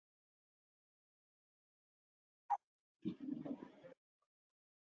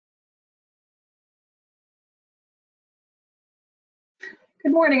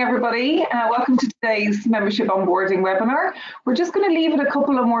Good morning, everybody. Welcome to today's membership onboarding webinar. We're just going to leave it a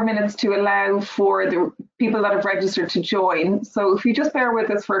couple of more minutes to allow for the people that have registered to join. So if you just bear with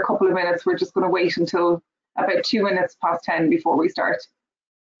us for a couple of minutes, we're just going to wait until about 2 minutes past 10 before we start.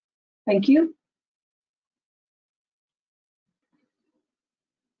 Thank you.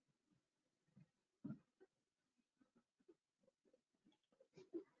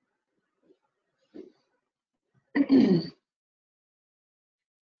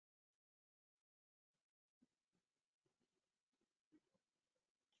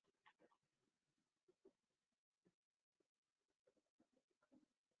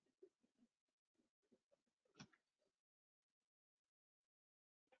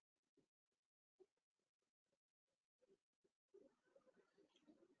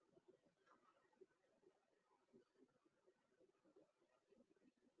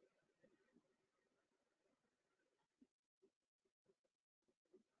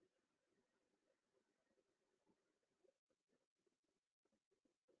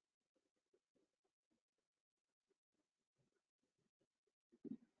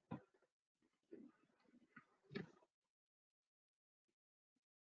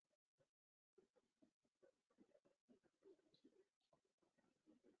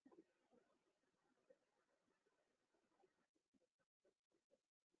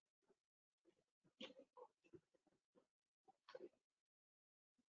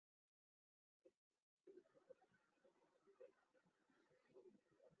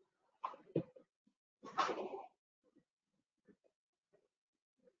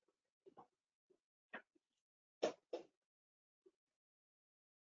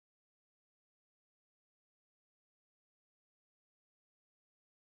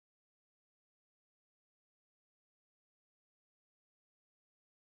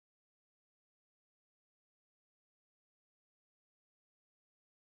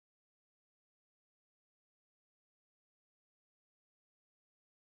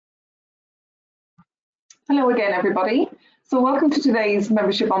 Hello again, everybody. So welcome to today's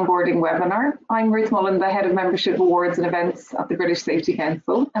membership onboarding webinar. I'm Ruth Mullen, the Head of Membership Awards and Events at the British Safety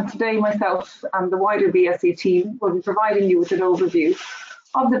Council. And today myself and the wider BSE team will be providing you with an overview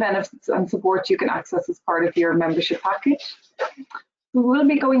of the benefits and support you can access as part of your membership package. We will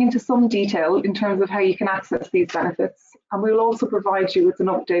be going into some detail in terms of how you can access these benefits, and we will also provide you with an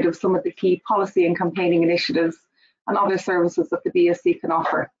update of some of the key policy and campaigning initiatives and other services that the BSE can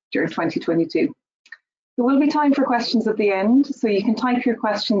offer during 2022. There will be time for questions at the end, so you can type your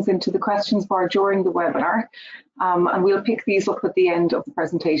questions into the questions bar during the webinar, and we'll pick these up at the end of the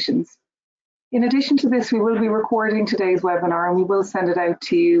presentations. In addition to this, we will be recording today's webinar and we will send it out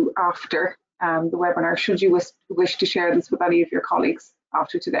to you after the webinar, should you wish to share this with any of your colleagues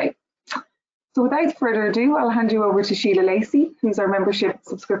after today. So without further ado, I'll hand you over to Sheila Lacey, who's our Membership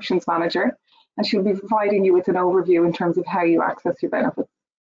Subscriptions Manager, and she'll be providing you with an overview in terms of how you access your benefits.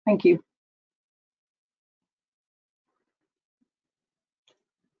 Thank you.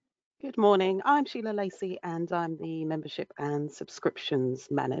 Good morning, I'm Sheila Lacey and I'm the Membership and Subscriptions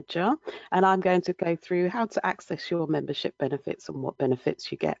Manager, and I'm going to go through how to access your membership benefits and what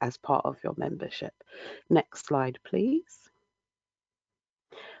benefits you get as part of your membership. Next slide, please.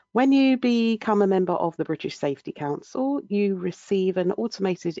 When you become a member of the British Safety Council, you receive an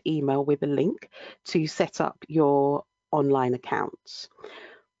automated email with a link to set up your online account.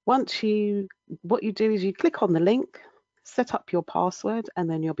 What you do is you click on the link, set up your password, and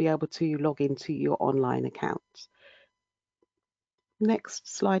then you'll be able to log into your online account.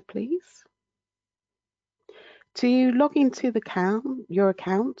 Next slide, please. To log into your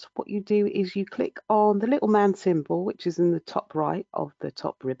account, what you do is you click on the little man symbol, which is in the top right of the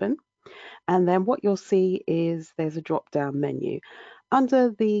top ribbon. And then what you'll see is there's a drop-down menu.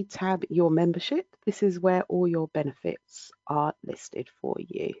 Under the tab Your Membership, this is where all your benefits are listed for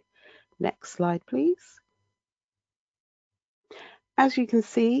you. Next slide, please. As you can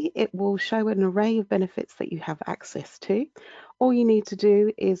see, it will show an array of benefits that you have access to. All you need to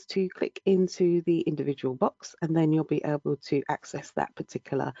do is to click into the individual box and then you'll be able to access that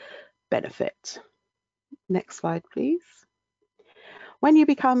particular benefit. Next slide, please. When you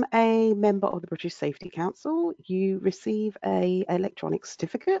become a member of the British Safety Council, you receive an electronic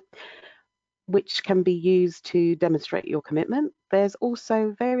certificate which can be used to demonstrate your commitment. There's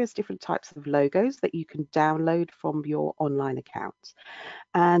also various different types of logos that you can download from your online account.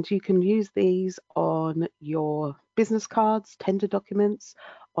 And you can use these on your business cards, tender documents,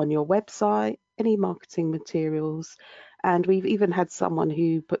 on your website, any marketing materials. And we've even had someone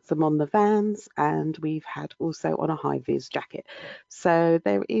who puts them on the vans, and we've had also on a high-vis jacket. So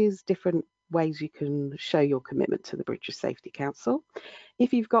there is different ways you can show your commitment to the British Safety Council.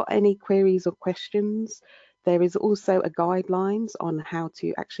 If you've got any queries or questions, there is also a guidelines on how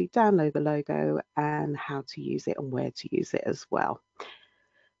to actually download the logo and how to use it and where to use it as well.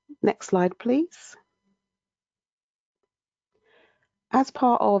 Next slide, please. As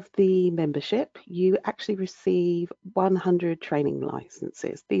part of the membership, you actually receive 100 training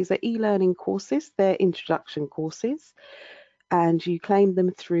licenses. These are e-learning courses, they're introduction courses, and you claim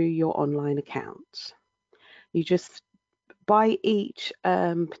them through your online account. You just, by each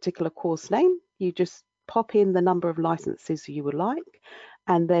particular course name, you just pop in the number of licenses you would like,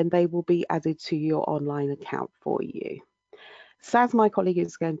 and then they will be added to your online account for you. Saz, my colleague,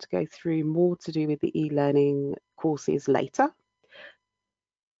 is going to go through more to do with the e-learning courses later.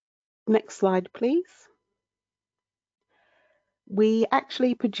 Next slide, please. We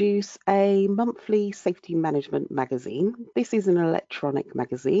actually produce a monthly safety management magazine. This is an electronic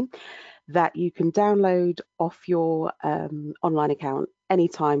magazine that you can download off your online account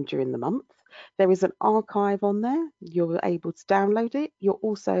anytime during the month. There is an archive on there. You're able to download it. You're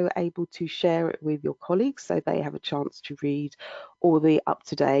also able to share it with your colleagues so they have a chance to read all the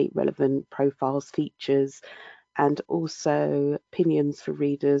up-to-date relevant profiles, features, and also opinions for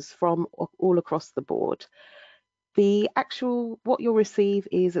readers from all across the board. The actual, what you'll receive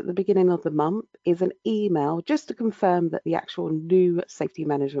is at the beginning of the month is an email just to confirm that the actual new safety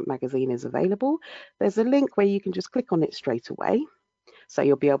management magazine is available. There's a link where you can just click on it straight away, so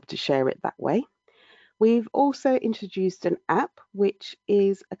you'll be able to share it that way. We've also introduced an app, which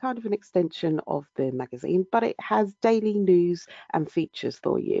is a kind of an extension of the magazine, but it has daily news and features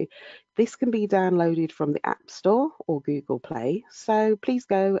for you. This can be downloaded from the App Store or Google Play, so please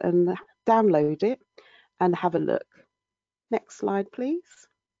go and download it and have a look. Next slide, please.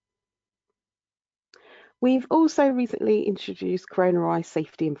 We've also recently introduced Corona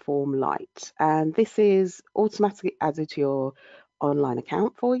Safety Inform Lite, and this is automatically added to your online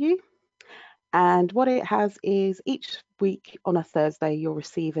account for you. And what it has is each week on a Thursday, you'll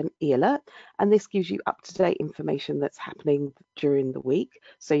receive an e-alert, and this gives you up-to-date information that's happening during the week,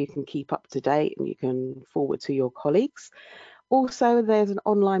 so you can keep up to date and you can forward to your colleagues. Also, there's an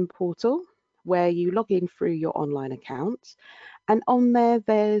online portal where you log in through your online account, and on there,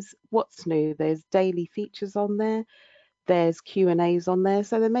 there's what's new. There's daily features on there. There's Q&As on there,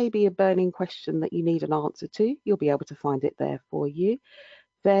 so there may be a burning question that you need an answer to. You'll be able to find it there for you.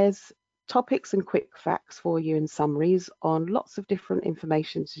 There's topics and quick facts for you and summaries on lots of different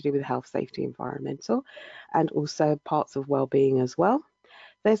information to do with health, safety, environmental, and also parts of well-being as well.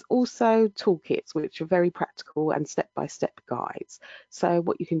 There's also toolkits, which are very practical and step-by-step guides. So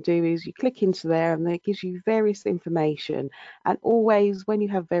what you can do is you click into there and it gives you various information. And always when you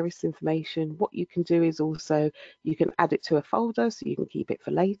have various information, what you can do is also you can add it to a folder so you can keep it for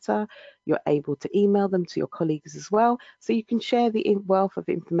later. You're able to email them to your colleagues as well. So you can share the wealth of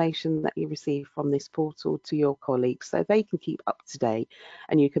information that you receive from this portal to your colleagues so they can keep up to date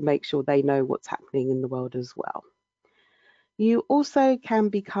and you can make sure they know what's happening in the world as well. You also can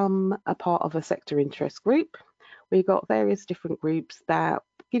become a part of a sector interest group. We've got various different groups that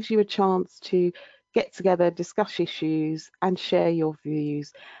gives you a chance to get together, discuss issues and share your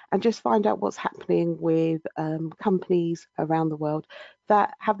views and just find out what's happening with companies around the world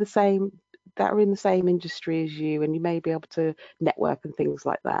that have the same, that are in the same industry as you, and you may be able to network and things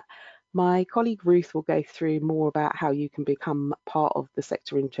like that. My colleague Ruth will go through more about how you can become part of the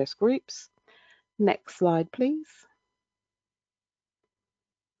sector interest groups. Next slide, please.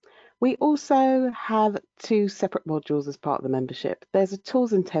 We also have two separate modules as part of the membership. There's a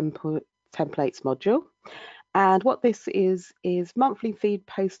tools and templates module. And what this is monthly feed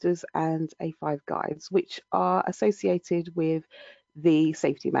posters and A5 guides, which are associated with the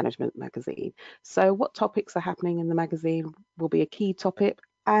safety management magazine. So what topics are happening in the magazine will be a key topic,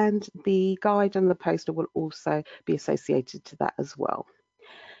 and the guide and the poster will also be associated to that as well.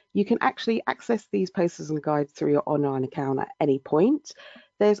 You can actually access these posters and guides through your online account at any point.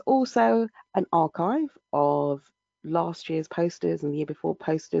 There's also an archive of last year's posters and the year before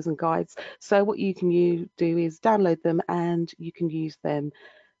posters and guides. So what you can do is download them and you can use them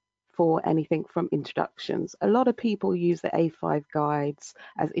for anything from introductions. A lot of people use the A5 guides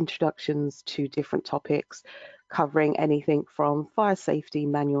as introductions to different topics, covering anything from fire safety,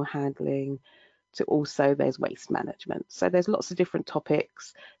 manual handling, to also there's waste management. So there's lots of different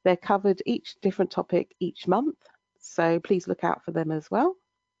topics. They're covered each different topic each month. So please look out for them as well.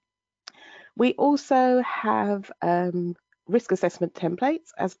 We also have risk assessment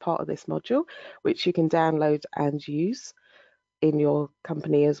templates as part of this module, which you can download and use in your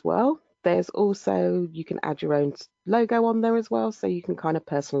company as well. There's also, you can add your own logo on there as well, so you can kind of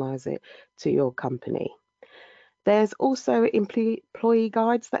personalize it to your company. There's also employee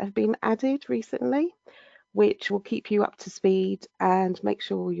guides that have been added recently, which will keep you up to speed and make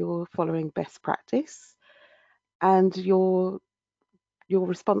sure you're following best practice. And your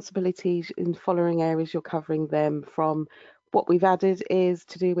responsibilities in following areas, you're covering them from what we've added is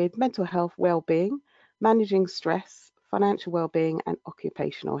to do with mental health, well-being, managing stress, financial well-being and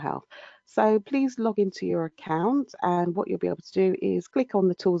occupational health. So please log into your account, and what you'll be able to do is click on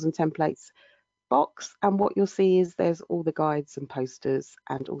the tools and templates box, and what you'll see is there's all the guides and posters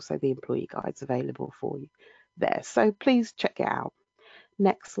and also the employee guides available for you there. So please check it out.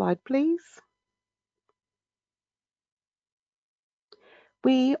 Next slide, please.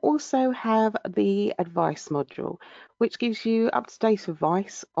 We also have the advice module, which gives you up-to-date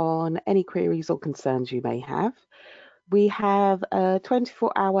advice on any queries or concerns you may have. We have a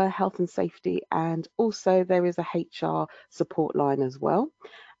 24-hour health and safety, and also there is a HR support line as well.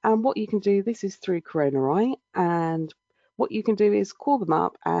 And what you can do, this is through Corona, and what you can do is call them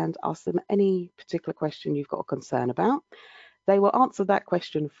up and ask them any particular question you've got a concern about. They will answer that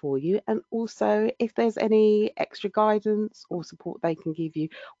question for you, and also if there's any extra guidance or support they can give you,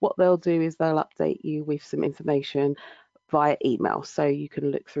 what they'll do is they'll update you with some information via email, so you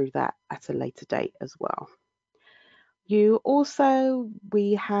can look through that at a later date as well.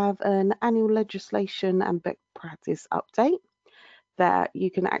 We have an annual legislation and best practice update that you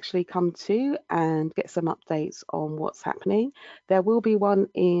can actually come to and get some updates on what's happening. There will be one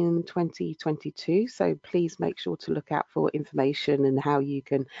in 2022, so please make sure to look out for information and how you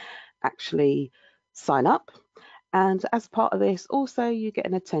can actually sign up. And as part of this, also you get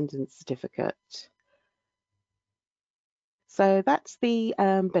an attendance certificate. So that's the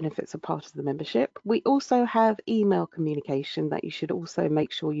benefits of part of the membership. We also have email communication that you should also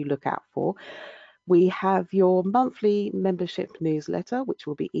make sure you look out for. We have your monthly membership newsletter, which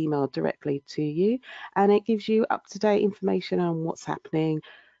will be emailed directly to you, and it gives you up-to-date information on what's happening,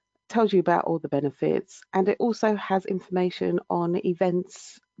 tells you about all the benefits, and it also has information on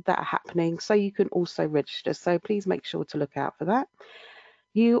events that are happening, so you can also register. So please make sure to look out for that.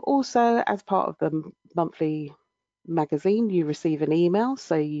 You also, as part of the monthly magazine, you receive an email,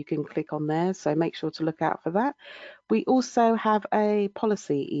 so you can click on there, so make sure to look out for that. We also have a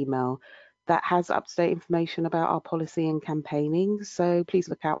policy email that has up-to-date information about our policy and campaigning, so please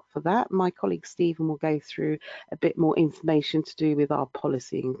look out for that. My colleague Stephen will go through a bit more information to do with our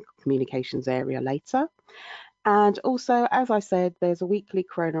policy and communications area later. And also, as I said, there's a weekly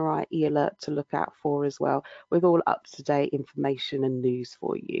Corona e-alert to look out for as well, with all up-to-date information and news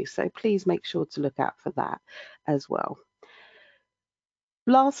for you. So please make sure to look out for that as well.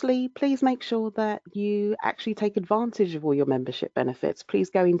 Lastly, please make sure that you actually take advantage of all your membership benefits.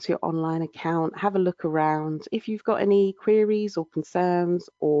 Please go into your online account, have a look around. If you've got any queries or concerns,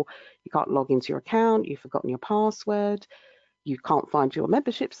 or you can't log into your account, you've forgotten your password, you can't find your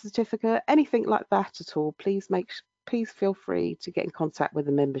membership certificate, anything like that at all, please feel free to get in contact with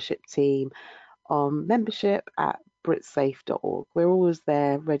the membership team on membership@britsafe.org. We're always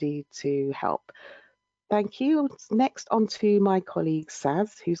there ready to help. Thank you. Next, on to my colleague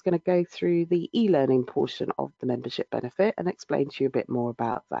Saz, who's going to go through the e-learning portion of the membership benefit and explain to you a bit more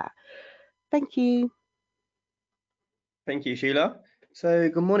about that. Thank you. Thank you, Sheila. So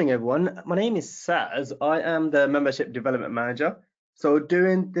good morning, everyone. My name is Saz. I am the Membership Development Manager. So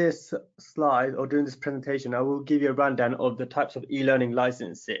during this slide, or during this presentation, I will give you a rundown of the types of e-learning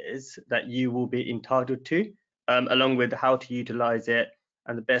licenses that you will be entitled to, along with how to utilize it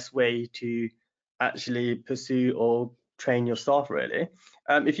and the best way to actually pursue or train your staff, really.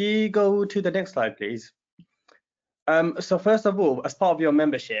 If you go to the next slide, please. So first of all, as part of your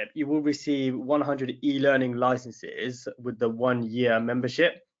membership, you will receive 100 e-learning licenses with the 1-year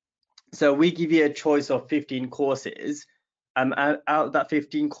membership. So we give you a choice of 15 courses. Out of that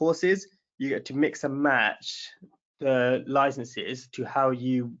 15 courses, you get to mix and match the licenses to how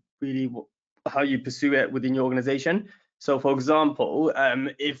you pursue it within your organization. So for example,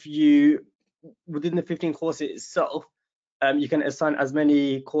 if you, within the 15 courses itself, you can assign as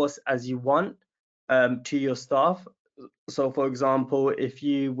many courses as you want to your staff. So for example, if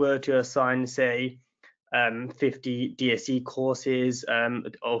you were to assign, say, 50 DSE courses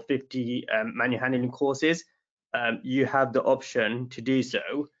or 50 manual handling courses, you have the option to do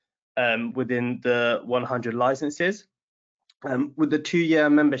so within the 100 licenses. With the 2-year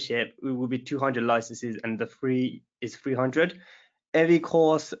membership, it will be 200 licenses, and the free is 300. Every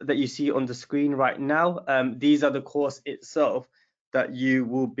course that you see on the screen right now, these are the course itself that you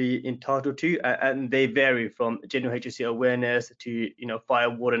will be entitled to, and they vary from general HSE awareness to fire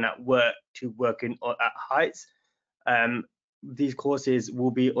warden at work to working at heights. These courses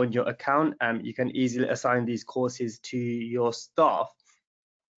will be on your account. You can easily assign these courses to your staff.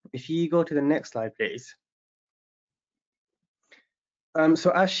 If you go to the next slide, please.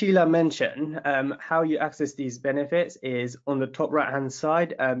 So as Sheila mentioned, how you access these benefits is on the top right hand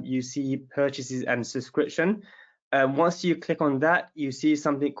side, you see purchases and subscription. Once you click on that, you see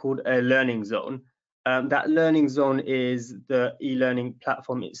something called a learning zone. That learning zone is the e-learning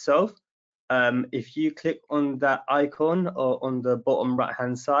platform itself. If you click on that icon or on the bottom right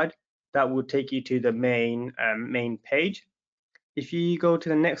hand side, that will take you to the main page. If you go to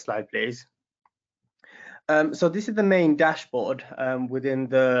the next slide, please. So this is the main dashboard within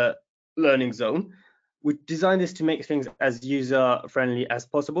the learning zone. We designed this to make things as user-friendly as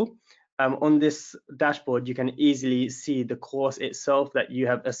possible. On this dashboard, you can easily see the course itself that you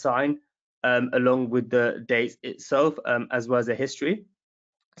have assigned, along with the dates itself, as well as the history.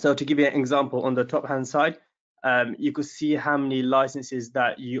 So to give you an example, on the top-hand side, you could see how many licenses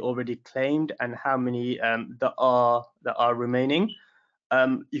that you already claimed and how many that are remaining.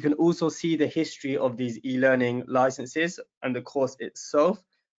 You can also see the history of these e-learning licenses and the course itself.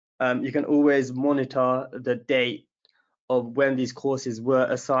 You can always monitor the date of when these courses were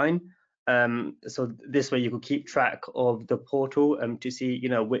assigned. So this way you can keep track of the portal to see,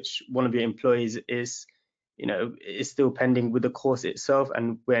 which one of your employees is still pending with the course itself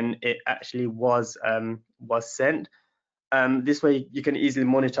and when it actually was sent. This way you can easily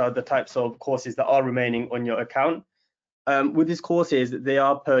monitor the types of courses that are remaining on your account. With these courses, they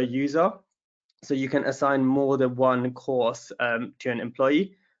are per user, so you can assign more than one course to an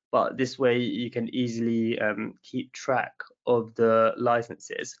employee, but this way you can easily keep track of the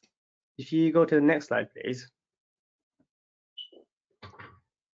licenses. If you go to the next slide, please.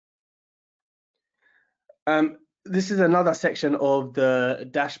 This is another section of the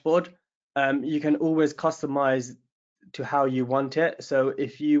dashboard. You can always customize to how you want it. So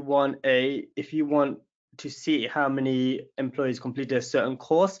if you want to see how many employees completed a certain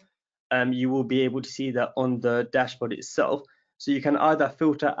course, you will be able to see that on the dashboard itself. So you can either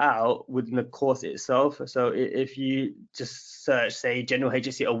filter out within the course itself. So if you just search, say, general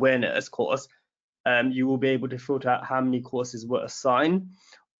HSE awareness course, you will be able to filter out how many courses were assigned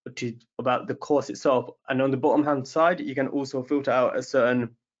about the course itself. And on the bottom hand side, you can also filter out a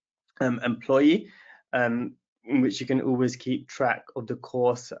certain employee, in which you can always keep track of the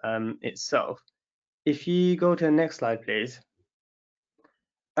course itself. If you go to the next slide, please.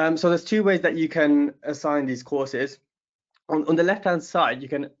 So there's two ways that you can assign these courses. On the left hand side, you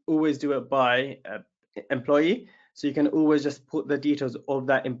can always do it by employee. So you can always just put the details of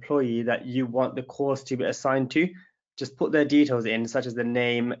that employee that you want the course to be assigned to. Just put their details in, such as the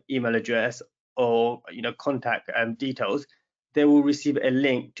name, email address, or contact details. They will receive a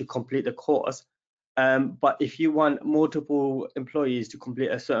link to complete the course. But if you want multiple employees to complete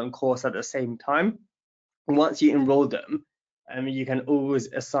a certain course at the same time, once you enroll them, you can always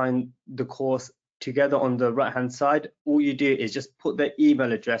assign the course together on the right hand side. All you do is just put their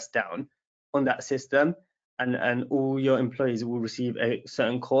email address down on that system, and all your employees will receive a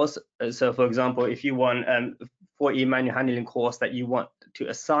certain course. So for example, if you want 40 manual handling course that you want to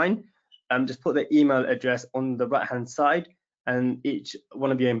assign, just put the email address on the right hand side, and each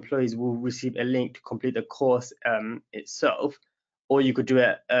one of your employees will receive a link to complete the course itself. Or you could do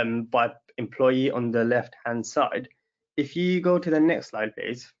it by employee on the left hand side. If you go to the next slide,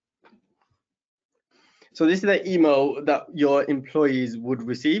 please. So this is the email that your employees would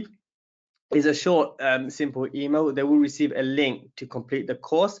receive. It's a short, simple email. They will receive a link to complete the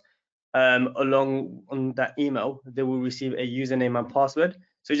course. Along on that email, they will receive a username and password.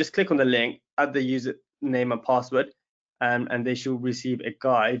 So just click on the link, add the username and password, and they should receive a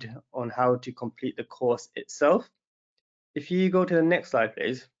guide on how to complete the course itself. If you go to the next slide,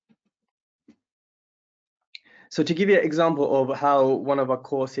 please. So to give you an example of how one of our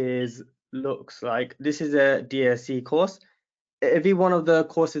courses looks like, this is a DSC course. Every one of the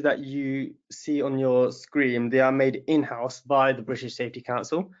courses that you see on your screen, they are made in-house by the British Safety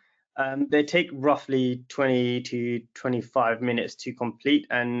Council. They take roughly 20 to 25 minutes to complete,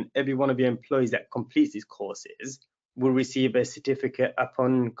 and every one of your employees that completes these courses will receive a certificate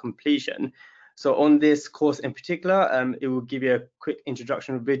upon completion. So on this course in particular, it will give you a quick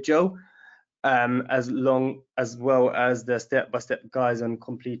introduction video, as well as the step-by-step guides on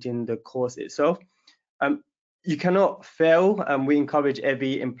completing the course itself. You cannot fail, and we encourage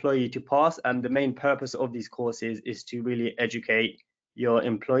every employee to pass, and the main purpose of these courses is to really educate your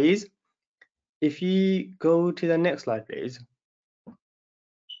employees. If you go to the next slide, please.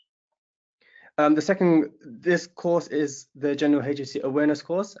 This course is the General HSE Awareness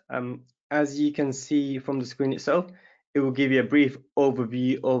course. As you can see from the screen itself, it will give you a brief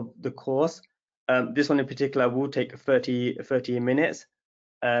overview of the course. This one in particular will take 30 minutes,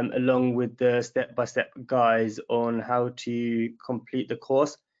 along with the step-by-step guides on how to complete the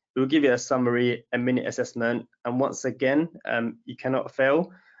course. It will give you a summary, a mini assessment, and once again, you cannot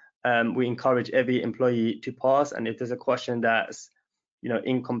fail. We encourage every employee to pass, and if there's a question that's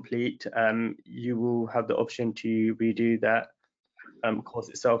incomplete, you will have the option to redo that course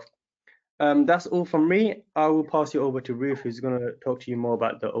itself. That's all from me. I will pass you over to Ruth, who's going to talk to you more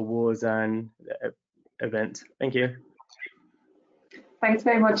about the awards and the event. Thank you. Thanks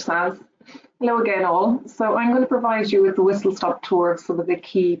very much, Saz. Hello again all. So I'm going to provide you with a whistle-stop tour of some of the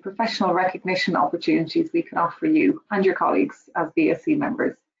key professional recognition opportunities we can offer you and your colleagues as BSc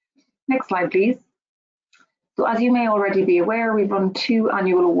members. Next slide, please. So as you may already be aware, we run 2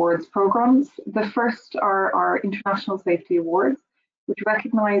 annual awards programs. The first are our International Safety Awards, which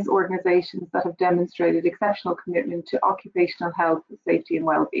recognise organisations that have demonstrated exceptional commitment to occupational health, safety and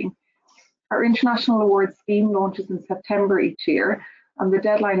wellbeing. Our International Awards scheme launches in September each year, and the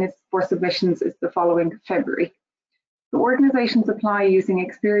deadline for submissions is the following February. The organisations apply using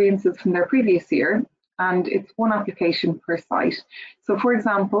experiences from their previous year, and it's 1 application per site. So for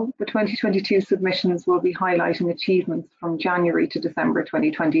example, the 2022 submissions will be highlighting achievements from January to December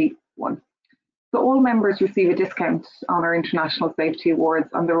 2021. So all members receive a discount on our International Safety Awards,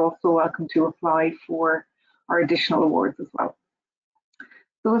 and they're also welcome to apply for our additional awards as well.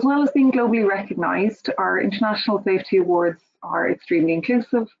 So as well as being globally recognised, our International Safety Awards are extremely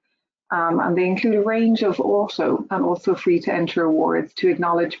inclusive, and they include a range of auto and also free to enter awards to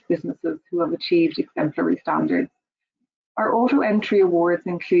acknowledge businesses who have achieved exemplary standards. Our auto entry awards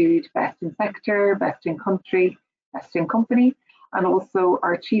include Best in Sector, Best in Country, Best in Company, and also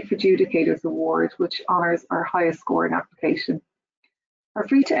our Chief Adjudicators Award, which honours our highest scoring application. Our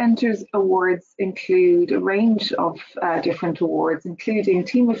free to enter awards include a range of different awards, including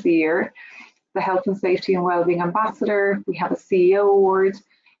Team of the Year, the Health and Safety and Wellbeing Ambassador, we have a CEO Award,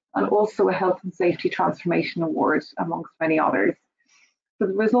 and also a Health and Safety Transformation Award, amongst many others. So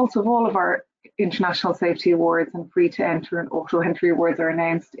the results of all of our International Safety Awards and free to enter and auto entry awards are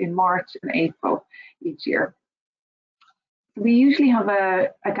announced in March and April each year. We usually have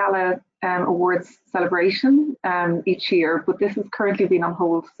a gala awards celebration each year, but this has currently been on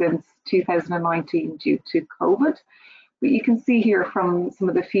hold since 2019 due to COVID. But you can see here from some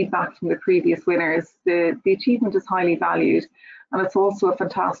of the feedback from the previous winners, the achievement is highly valued, and it's also a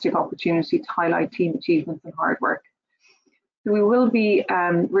fantastic opportunity to highlight team achievements and hard work. So we will be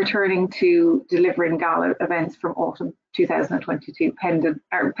returning to delivering gala events from autumn 2022,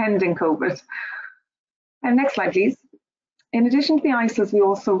 pending COVID. And next slide, please. In addition to the ISAs, we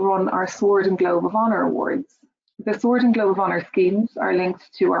also run our Sword and Globe of Honour Awards. The Sword and Globe of Honour schemes are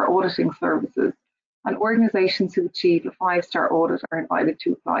linked to our auditing services, and organisations who achieve a 5-star audit are invited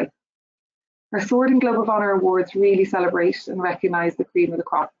to apply. Our Sword and Globe of Honour Awards really celebrate and recognise the cream of the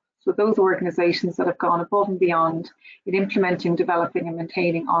crop, so those organisations that have gone above and beyond in implementing, developing and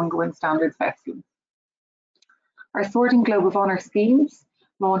maintaining ongoing standards of excellence. Our Sword and Globe of Honour schemes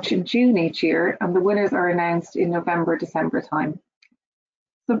launch in June each year, and the winners are announced in November, December time.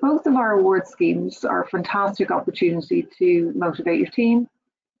 So both of our award schemes are a fantastic opportunity to motivate your team,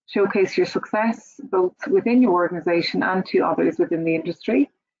 showcase your success both within your organisation and to others within the industry,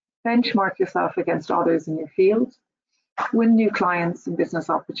 benchmark yourself against others in your field, win new clients and business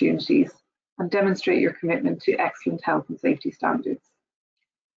opportunities, and demonstrate your commitment to excellent health and safety standards.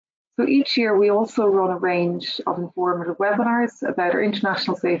 So each year we also run a range of informative webinars about our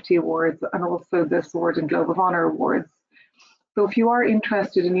International Safety Awards and also the Sword and Globe of Honour Awards. So if you are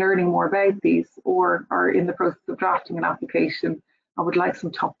interested in learning more about these or are in the process of drafting an application and would like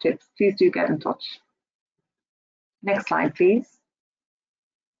some top tips, please do get in touch. Next slide, please.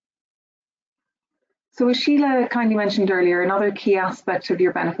 So as Sheila kindly mentioned earlier, another key aspect of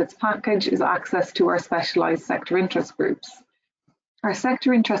your benefits package is access to our specialised sector interest groups. Our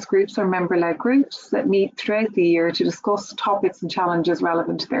sector interest groups are member-led groups that meet throughout the year to discuss topics and challenges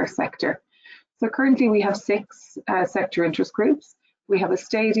relevant to their sector. So currently we have 6 sector interest groups. We have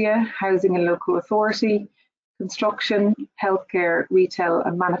Estadia, Housing and Local Authority, Construction, Healthcare, Retail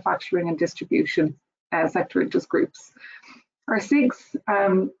and Manufacturing and Distribution sector interest groups. Our 6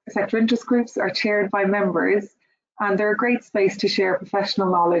 sector interest groups are chaired by members, and they're a great space to share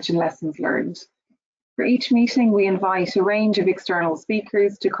professional knowledge and lessons learned. For each meeting, we invite a range of external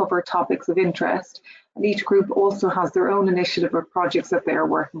speakers to cover topics of interest, and each group also has their own initiative or projects that they are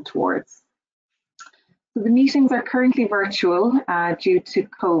working towards. So the meetings are currently virtual due to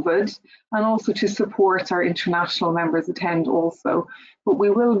COVID, and also to support our international members attend also, but we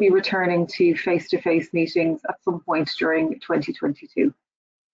will be returning to face-to-face meetings at some point during 2022.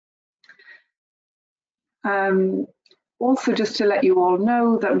 Also, just to let you all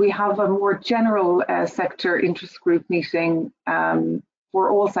know that we have a more general sector interest group meeting for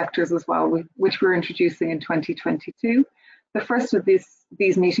all sectors as well, which we're introducing in 2022. The first of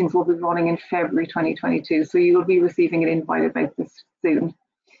these meetings will be running in February 2022, so you will be receiving an invite about this soon.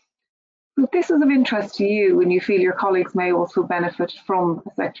 If this is of interest to you and you feel your colleagues may also benefit from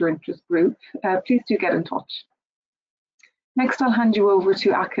a sector interest group, please do get in touch. Next, I'll hand you over to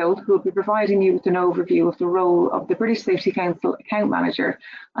Akhil, who will be providing you with an overview of the role of the British Safety Council Account Manager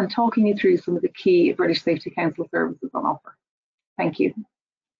and talking you through some of the key British Safety Council services on offer. Thank you.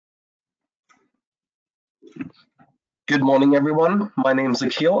 Good morning, everyone. My name is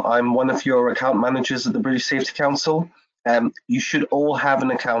Akhil. I'm one of your account managers at the British Safety Council. You should all have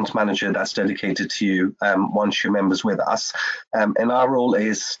an account manager that's dedicated to you once you're members with us. And our role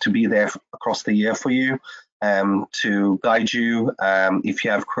is to be there across the year for you, to guide you. If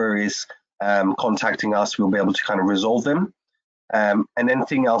you have queries, contacting us, we'll be able to kind of resolve them. And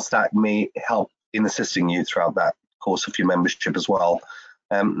anything else that may help in assisting you throughout that course of your membership as well.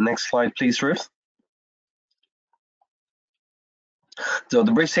 Next slide, please, Ruth. So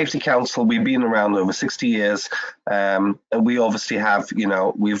the British Safety Council, we've been around over 60 years, and we obviously have,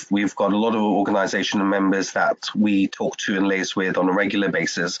 we've got a lot of organisational members that we talk to and liaise with on a regular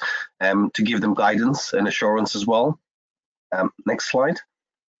basis to give them guidance and assurance as well. Next slide.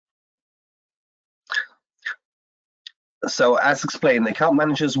 So as explained, the account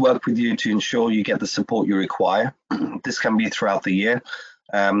managers work with you to ensure you get the support you require. This can be throughout the year.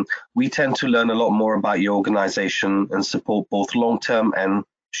 We tend to learn a lot more about your organization and support both long-term and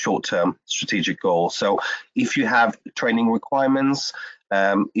short-term strategic goals. So if you have training requirements,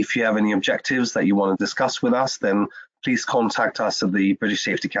 if you have any objectives that you want to discuss with us, then please contact us at the British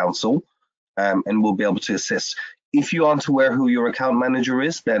Safety Council and we'll be able to assist. If you aren't aware who your account manager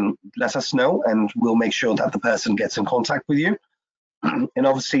is, then let us know and we'll make sure that the person gets in contact with you. And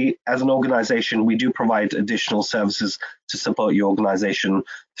obviously, as an organization, we do provide additional services to support your organization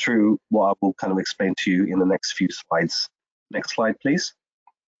through what I will kind of explain to you in the next few slides. Next slide, please.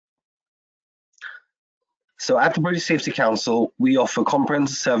 So at the British Safety Council, we offer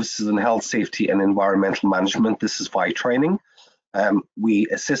comprehensive services in health, safety and environmental management. This is via training. We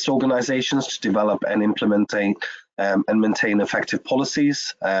assist organizations to develop and implement and maintain effective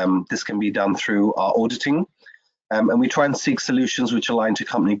policies. This can be done through our auditing. And we try and seek solutions which align to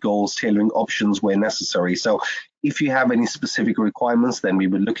company goals, tailoring options where necessary. So if you have any specific requirements, then we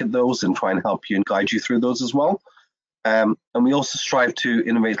would look at those and try and help you and guide you through those as well. And we also strive to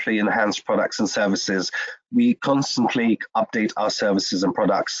innovatively enhance products and services. We constantly update our services and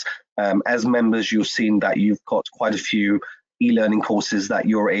products. As members, you've seen that you've got quite a few e-learning courses that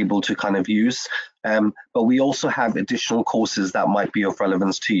you're able to kind of use. But we also have additional courses that might be of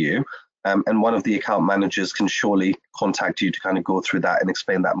relevance to you. And one of the account managers can surely contact you to kind of go through that and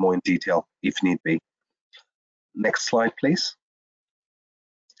explain that more in detail if need be. Next slide, please.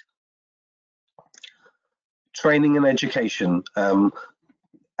 Training and education.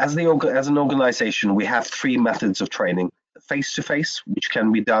 As an organization, we have three methods of training: face-to-face, which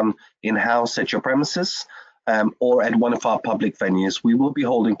can be done in-house at your premises, or at one of our public venues. We will be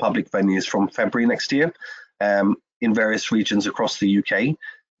holding public venues from February next year in various regions across the UK.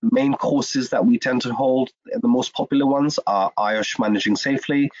 Main courses that we tend to hold, the most popular ones are IOSH Managing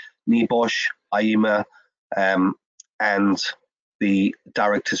Safely, NEBOSH, IEMA, and the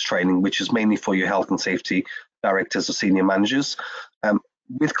Directors Training, which is mainly for your health and safety directors or senior managers.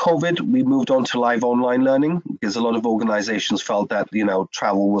 With COVID, we moved on to live online learning because a lot of organizations felt that,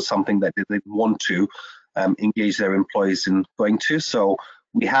 travel was something that they didn't want to engage their employees in going to. So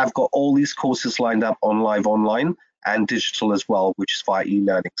we have got all these courses lined up on live online and digital as well, which is via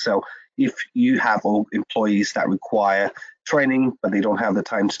e-learning. So if you have employees that require training, but they don't have the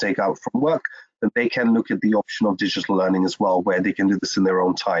time to take out from work, then they can look at the option of digital learning as well, where they can do this in their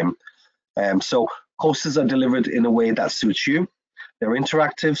own time. So courses are delivered in a way that suits you. They're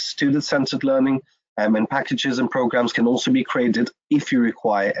interactive, student-centered learning, and packages and programs can also be created if you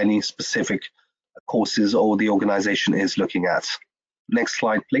require any specific courses or the organization is looking at. Next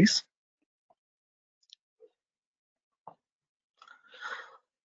slide, please.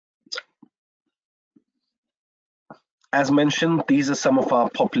 As mentioned, these are some of our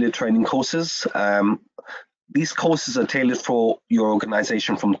popular training courses. These courses are tailored for your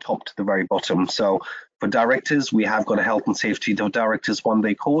organization from top to the very bottom. So for directors, we have got a health and safety directors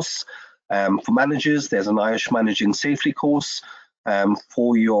one-day course. For managers, there's an IOSH Managing Safely course.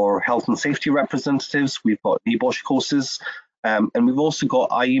 For your health and safety representatives, we've got NEBOSH courses, and we've also got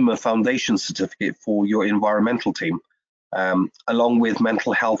IEMA Foundation Certificate for your environmental team, along with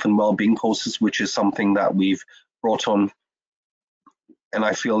mental health and wellbeing courses, which is something that we've brought on, and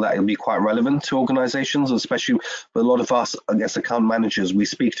I feel that it'll be quite relevant to organizations, especially with a lot of us, I guess, account managers. We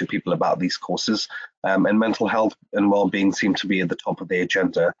speak to people about these courses, and mental health and wellbeing seem to be at the top of the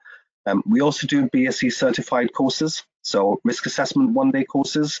agenda. We also do BSc certified courses, so risk assessment one-day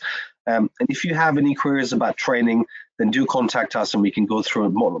courses. And if you have any queries about training, then do contact us and we can go through a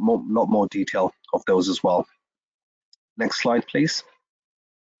lot more detail of those as well. Next slide, please.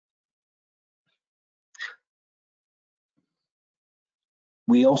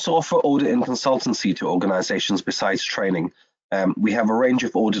 We also offer audit and consultancy to organizations besides training. We have a range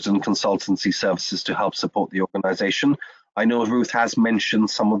of audit and consultancy services to help support the organization. I know Ruth has mentioned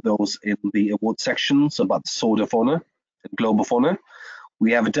some of those in the award sections about the Sword of Honor and Globe of Honor.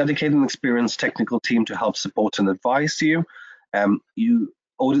 We have a dedicated and experienced technical team to help support and advise you.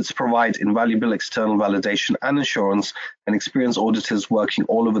 Audits provide invaluable external validation and assurance, and experienced auditors working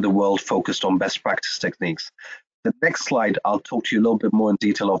all over the world focused on best practice techniques. The next slide, I'll talk to you a little bit more in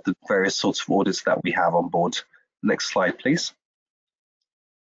detail of the various sorts of audits that we have on board. Next slide, please.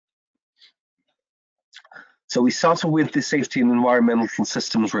 So we started with the Safety and Environmental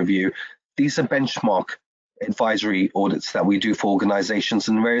Systems Review. These are benchmark advisory audits that we do for organizations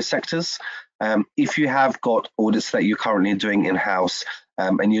in various sectors. If you have got audits that you're currently doing in-house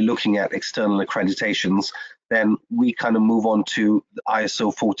and you're looking at external accreditations, then we kind of move on to the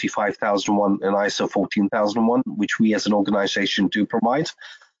ISO 45001 and ISO 14001, which we as an organization do provide.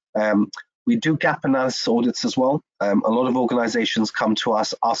 We do gap analysis audits as well. A lot of organizations come to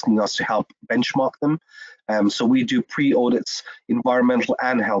us asking us to help benchmark them. So we do pre-audits, environmental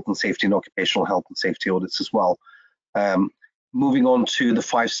and health and safety and occupational health and safety audits as well. Moving on to the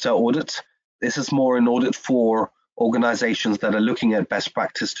 5-star audit. This is more an audit for organizations that are looking at best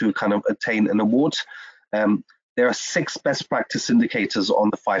practice to kind of attain an award. There are 6 best practice indicators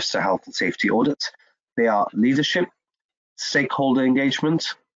on the 5-star health and safety audit. They are leadership, stakeholder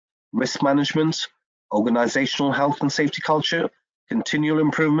engagement, risk management, organizational health and safety culture, continual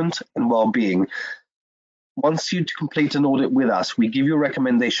improvement, and well-being. Once you complete an audit with us, we give you a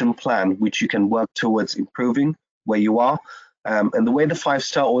recommendation plan which you can work towards improving where you are. And the way the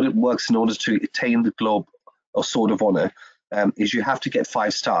 5-star audit works in order to attain the Globe or Sword of Honor is you have to get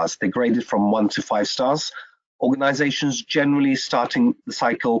 5 stars. They're graded from 1 to 5 stars. Organizations generally starting the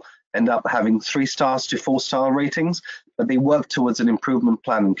cycle end up having 3 stars to 4-star ratings, but they work towards an improvement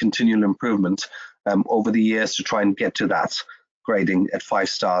plan and continual improvement over the years to try and get to that grading at 5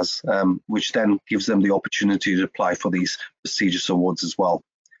 stars, which then gives them the opportunity to apply for these prestigious awards as well.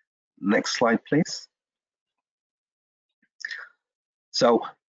 Next slide, please. So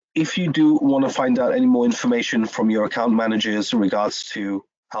if you do want to find out any more information from your account managers in regards to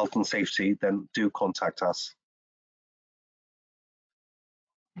health and safety, then do contact us.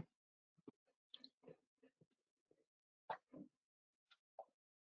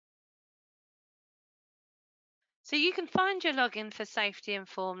 So you can find your login for Safety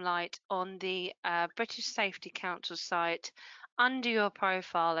Inform Lite on the British Safety Council site under your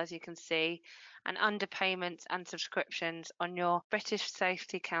profile, as you can see, and under payments and subscriptions on your British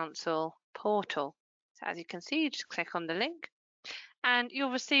Safety Council portal. So as you can see, you just click on the link and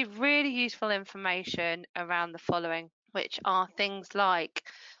you'll receive really useful information around the following, which are things like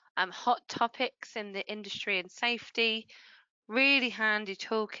hot topics in the industry and safety, really handy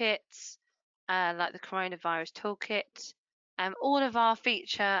toolkits, like the coronavirus toolkit, all of our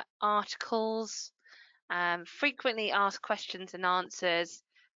feature articles, frequently asked questions and answers.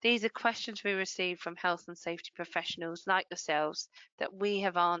 These are questions we receive from health and safety professionals like yourselves that we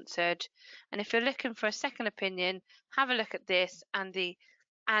have answered. And if you're looking for a second opinion, have a look at this and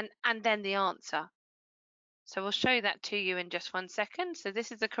then the answer. So we'll show that to you in just 1 second. So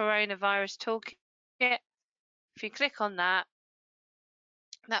this is the coronavirus toolkit. If you click on that,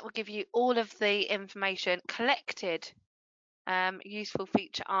 that will give you all of the information collected, useful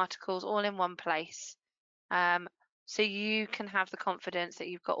feature articles all in one place. So you can have the confidence that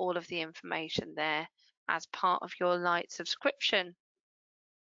you've got all of the information there as part of your Lite subscription.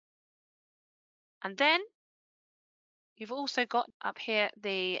 And then you've also got up here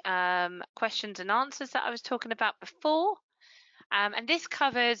the questions and answers that I was talking about before. And this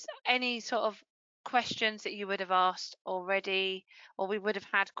covers any sort of questions that you would have asked already, or we would have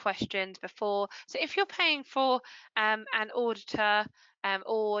had questions before. So if you're paying for an auditor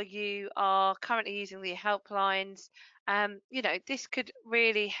or you are currently using the helplines, you know, this could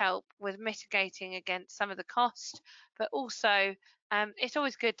really help with mitigating against some of the cost, but also it's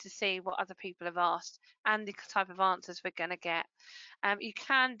always good to see what other people have asked and the type of answers we're going to get. You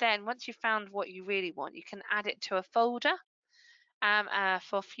can then, once you've found what you really want, you can add it to a folder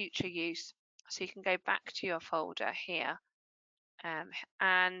for future use. So you can go back to your folder here,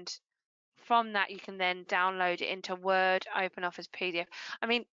 and from that you can then download it into Word, OpenOffice, PDF. I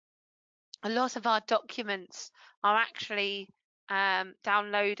mean, a lot of our documents are actually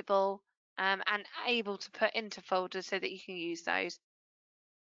downloadable and able to put into folders so that you can use those.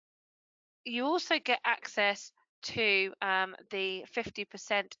 You also get access to the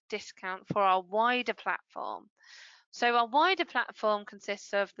 50% discount for our wider platform. So our wider platform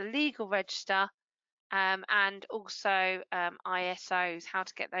consists of the legal register and also ISOs, how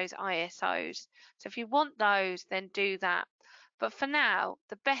to get those ISOs. So if you want those, then do that. But for now,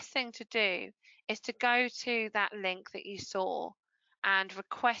 the best thing to do is to go to that link that you saw and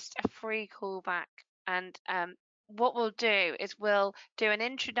request a free callback. And what we'll do is we'll do an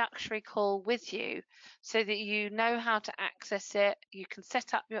introductory call with you so that you know how to access it. You can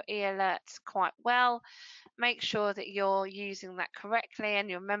set up your e-alerts quite well, make sure that you're using that correctly and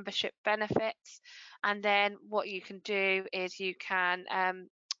your membership benefits. And then what you can do is you can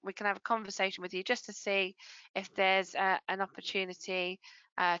we can have a conversation with you just to see if there's an opportunity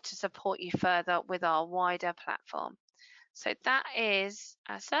to support you further with our wider platform. So that is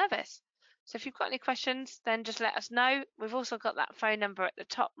a service. So if you've got any questions, then just let us know. We've also got that phone number at the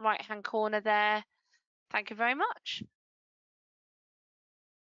top right hand corner there. Thank you very much.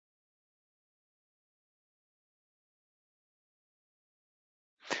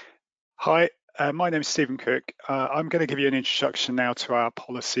 Hi, my name is Stephen Cook. I'm going to give you an introduction now to our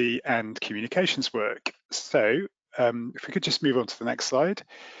policy and communications work. So if we could just move on to the next slide.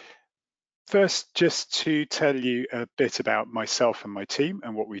 First, just to tell you a bit about myself and my team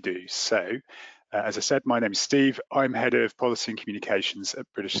and what we do. So as I said, my name is Steve. I'm Head of Policy and Communications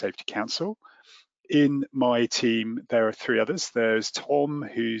at British Safety Council. In my team, there are three others. There's Tom,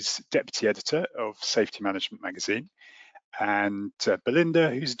 who's Deputy Editor of Safety Management Magazine, and Belinda,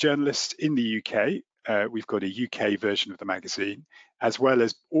 who's a journalist in the UK. We've got a UK version of the magazine, as well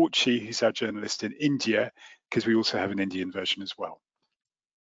as Orchi, who's our journalist in India, because we also have an Indian version as well.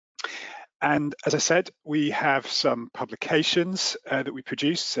 And as I said, we have some publications that we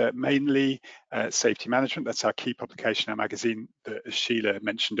produce, mainly Safety Management. That's our key publication, our magazine that, as Sheila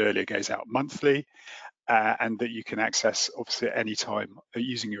mentioned earlier, goes out monthly, and that you can access obviously at any time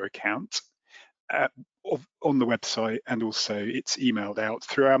using your account. On the website, and also it's emailed out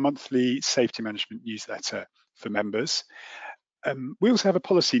through our monthly Safety Management newsletter for members. We also have a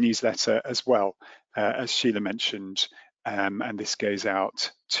policy newsletter as well, as Sheila mentioned, and this goes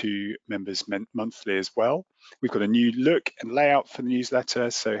out to members monthly as well. We've got a new look and layout for the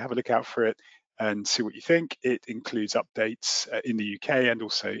newsletter, so have a look out for it and see what you think. It includes updates in the UK and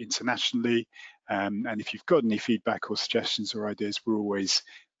also internationally. And if you've got any feedback or suggestions or ideas, we're always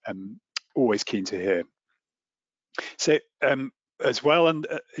keen to hear. So as well, and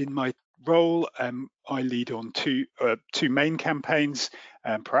in my role, I lead on two main campaigns,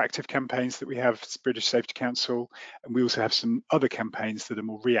 proactive campaigns that we have as British Safety Council, and we also have some other campaigns that are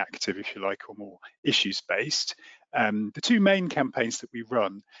more reactive, if you like, or more issues based. The two main campaigns that we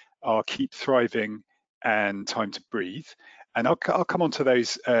run are Keep Thriving and Time to Breathe, and I'll come on to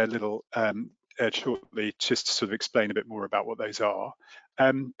those little shortly, just to sort of explain a bit more about what those are.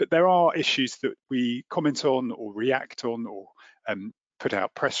 But there are issues that we comment on or react on or put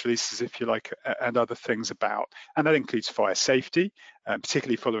out press releases, if you like, and other things about, and that includes fire safety,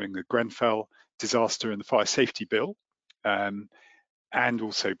 particularly following the Grenfell disaster and the fire safety bill, and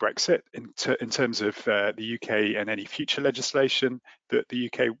also Brexit in terms of the UK and any future legislation that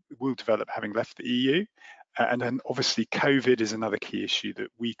the UK will develop having left the EU. And then obviously COVID is another key issue that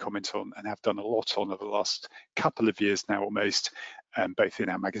we comment on and have done a lot on over the last couple of years now almost, both in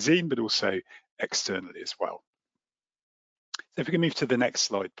our magazine but also externally as well. So if we can move to the next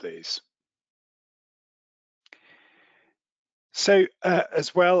slide, please. So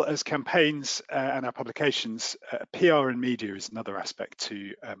as well as campaigns and our publications, PR and media is another aspect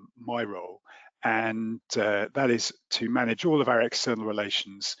to my role, and that is to manage all of our external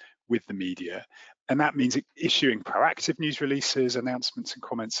relations with the media. And that means issuing proactive news releases, announcements and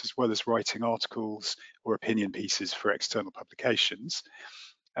comments, as well as writing articles or opinion pieces for external publications.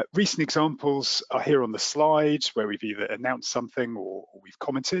 Recent examples are here on the slide where we've either announced something or we've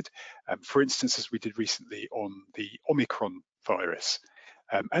commented. For instance, as we did recently on the Omicron virus.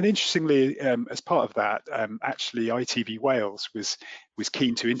 And interestingly, as part of that, actually ITV Wales was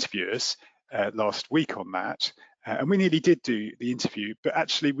keen to interview us last week on that. And we nearly did do the interview, but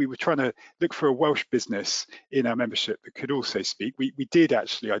actually we were trying to look for a Welsh business in our membership that could also speak. We did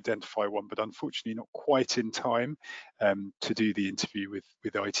actually identify one, but unfortunately not quite in time to do the interview with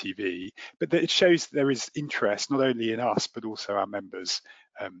ITV. But it shows that there is interest not only in us, but also our members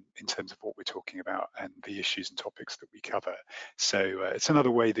in terms of what we're talking about and the issues and topics that we cover. So it's another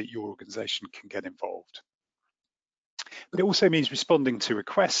way that your organisation can get involved. But it also means responding to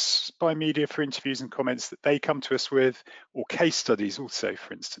requests by media for interviews and comments that they come to us with, or case studies also,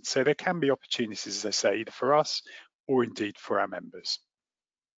 for instance. So there can be opportunities, as I say, either for us or indeed for our members.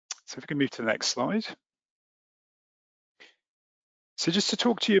 So if we can move to the next slide. So just to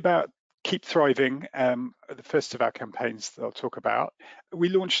talk to you about Keep Thriving, the first of our campaigns that I'll talk about. We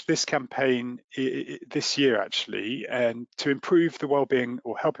launched this campaign this year actually, and to improve the well-being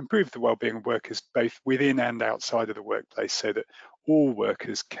or help improve the well-being of workers both within and outside of the workplace so that all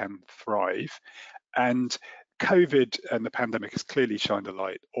workers can thrive. And COVID and the pandemic has clearly shined a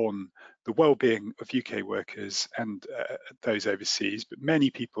light on the well-being of UK workers and those overseas, but many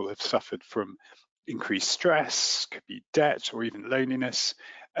people have suffered from increased stress, could be debt or even loneliness.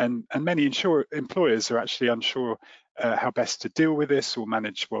 And many employers are actually unsure how best to deal with this or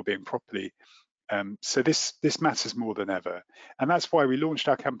manage wellbeing properly. So this matters more than ever. And that's why we launched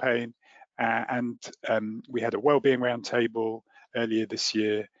our campaign and we had a wellbeing roundtable earlier this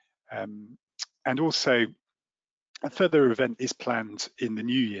year. And also a further event is planned in the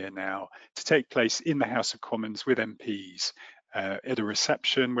new year now to take place in the House of Commons with MPs at a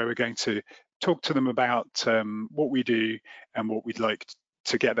reception where we're going to talk to them about what we do and what we'd like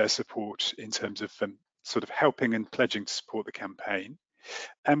to get their support in terms of sort of helping and pledging to support the campaign.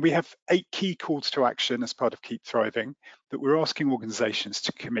 And we have 8 key calls to action as part of Keep Thriving that we're asking organisations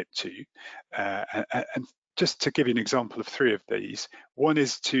to commit to. And just to give you an example of 3 of these, one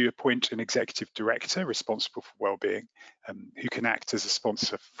is to appoint an executive director responsible for wellbeing, who can act as a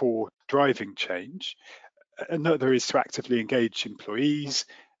sponsor for driving change. Another is to actively engage employees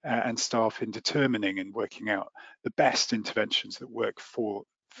and staff in determining and working out the best interventions that work for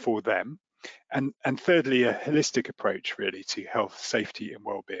them. And thirdly, a holistic approach really to health, safety and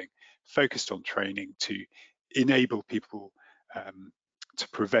wellbeing, focused on training to enable people to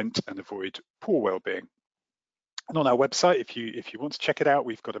prevent and avoid poor wellbeing. And on our website, if you want to check it out,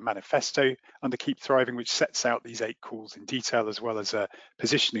 we've got a manifesto under Keep Thriving, which sets out these 8 calls in detail, as well as a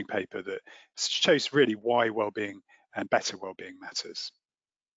positioning paper that shows really why wellbeing and better wellbeing matters.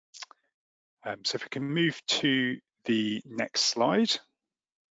 So if we can move to the next slide.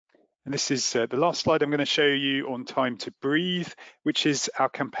 And this is the last slide I'm going to show you on Time to Breathe, which is our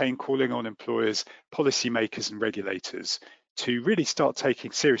campaign calling on employers, policymakers and regulators to really start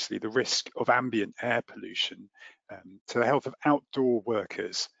taking seriously the risk of ambient air pollution to the health of outdoor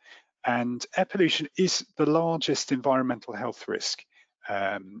workers. And air pollution is the largest environmental health risk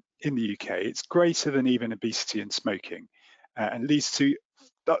in the UK. It's greater than even obesity and smoking and leads to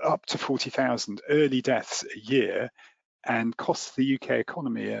up to 40,000 early deaths a year and costs the UK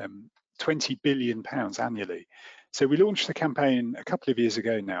economy £20 billion annually. So we launched the campaign a couple of years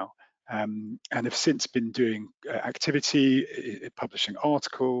ago now and have since been doing activity, publishing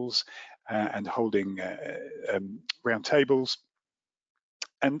articles and holding roundtables.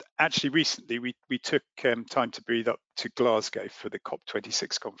 And actually recently we took Time to Breathe up to Glasgow for the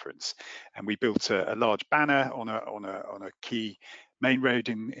COP26 conference, and we built a large banner on a key main road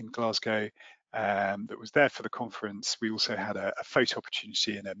in Glasgow that was there for the conference. We also had a photo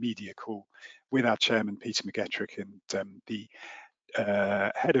opportunity and a media call with our chairman Peter McGettrick and the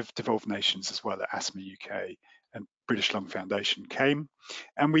head of Devolved Nations as well at Asthma UK and British Lung Foundation came,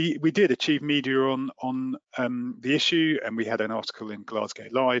 and we did achieve media on the issue, and we had an article in Glasgow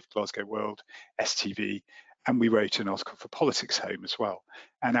Live, Glasgow World, STV, and we wrote an article for Politics Home as well.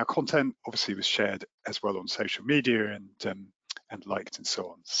 And our content obviously was shared as well on social media and liked and so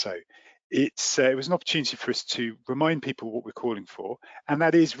on. So it was an opportunity for us to remind people what we're calling for, and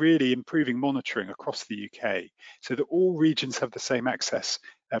that is really improving monitoring across the UK so that all regions have the same access,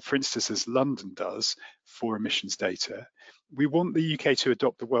 for instance, as London does for emissions data. We want the UK to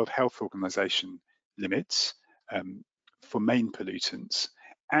adopt the World Health Organization limits for main pollutants,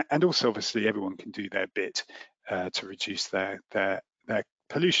 and also obviously everyone can do their bit to reduce their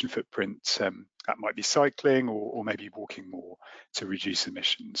pollution footprint. That might be cycling or maybe walking more to reduce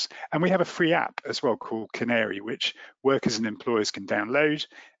emissions. And we have a free app as well called Canary, which workers and employers can download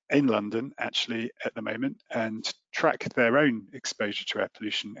in London actually at the moment and track their own exposure to air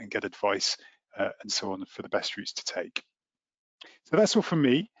pollution and get advice and so on for the best routes to take. So that's all from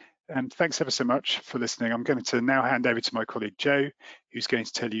me. Thanks ever so much for listening. I'm going to now hand over to my colleague Joe, who's going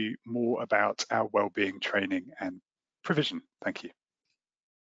to tell you more about our wellbeing training and provision. Thank you.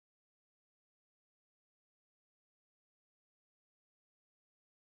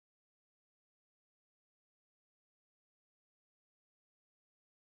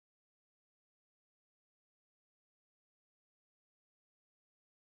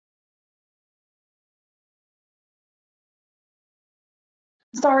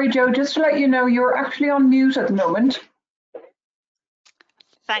 Sorry, Joe, just to let you know, you're actually on mute at the moment.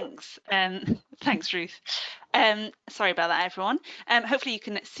 Thanks. Thanks, Ruth. Sorry about that, everyone. Hopefully you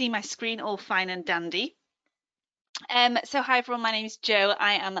can see my screen all fine and dandy. So hi everyone, my name is Jo.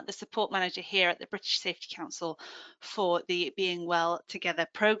 I am the support manager here at the British Safety Council for the Being Well Together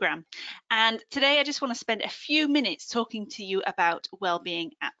programme. And today I just want to spend a few minutes talking to you about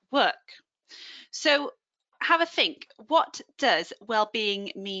wellbeing at work. So have a think, what does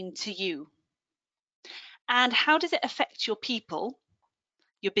wellbeing mean to you? And how does it affect your people,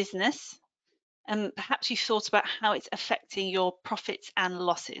 your business, and perhaps you've thought about how it's affecting your profits and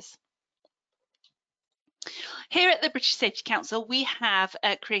losses? Here at the British Safety Council, we have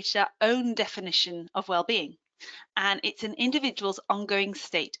created our own definition of well-being, and it's an individual's ongoing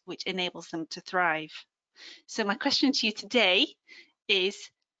state which enables them to thrive. So my question to you today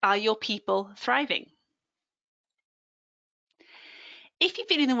is, are your people thriving? If you've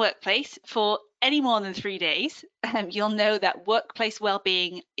been in the workplace for any more than 3 days, you'll know that workplace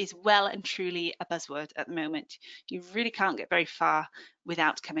well-being is well and truly a buzzword at the moment. You really can't get very far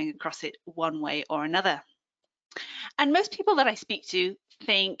without coming across it one way or another. And most people that I speak to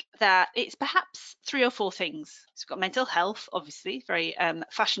think that it's perhaps 3 or 4 things. So we've got mental health, obviously, very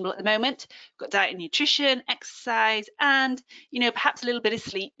fashionable at the moment. We've got diet and nutrition, exercise, and, perhaps a little bit of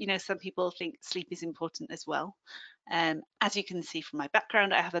sleep. Some people think sleep is important as well. As you can see from my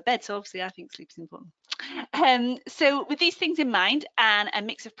background, I have a bed, so obviously I think sleep is important. So with these things in mind and a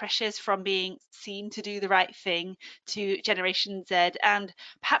mix of pressures from being seen to do the right thing to Generation Z, and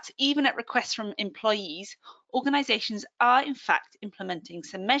perhaps even at requests from employees, organisations are in fact implementing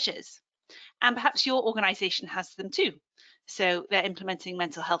some measures. And perhaps your organisation has them too. So they're implementing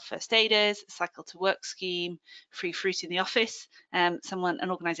mental health first aiders, cycle to work scheme, free fruit in the office. An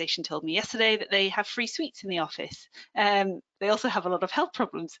organisation told me yesterday that they have free sweets in the office. They also have a lot of health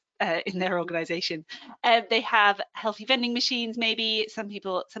problems in their organisation. They have healthy vending machines, maybe. Some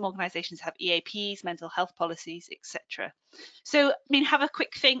organisations have EAPs, mental health policies, etc. So, have a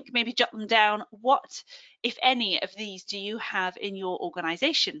quick think, maybe jot them down. What, if any, of these do you have in your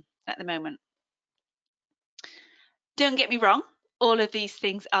organisation at the moment? Don't get me wrong, all of these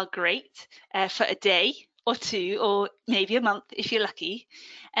things are great for a day or 2, or maybe a month if you're lucky,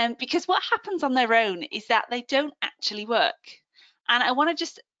 because what happens on their own is that they don't actually work. And I want to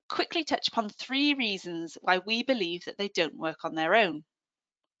just quickly touch upon 3 reasons why we believe that they don't work on their own.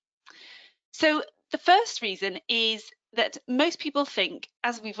 So the first reason is that most people think,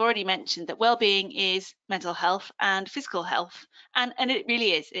 as we've already mentioned, that well-being is mental health and physical health, and it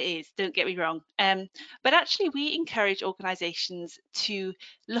really is, don't get me wrong. But actually we encourage organisations to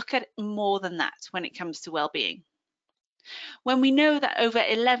look at more than that when it comes to well-being. When we know that over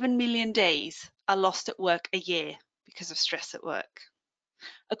 11 million days are lost at work a year because of stress at work.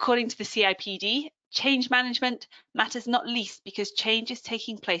 According to the CIPD, change management matters not least because change is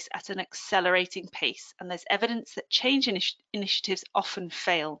taking place at an accelerating pace, and there's evidence that change initiatives often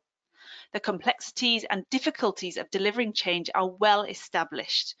fail. The complexities and difficulties of delivering change are well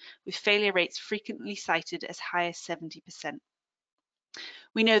established, with failure rates frequently cited as high as 70%.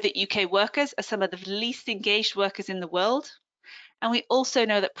 We know that UK workers are some of the least engaged workers in the world, and we also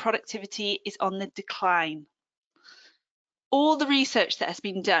know that productivity is on the decline. All the research that has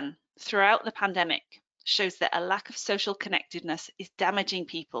been done throughout the pandemic shows that a lack of social connectedness is damaging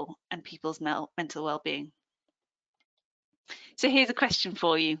people and people's mental well-being. So here's a question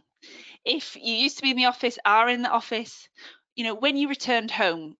for you. If you used to be in the office, are in the office, when you returned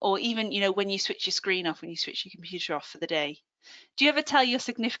home, or even, when you switch your screen off, when you switch your computer off for the day, do you ever tell your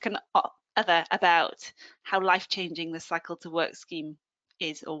significant other about how life-changing the cycle to work scheme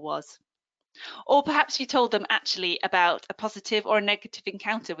is or was? Or perhaps you told them actually about a positive or a negative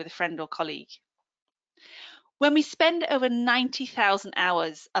encounter with a friend or colleague. When we spend over 90,000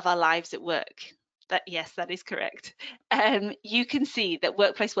 hours of our lives at work, yes, that is correct, you can see that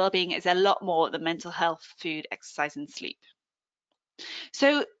workplace wellbeing is a lot more than mental health, food, exercise and sleep.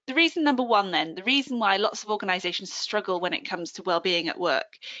 So the reason number 1 then, the reason why lots of organisations struggle when it comes to wellbeing at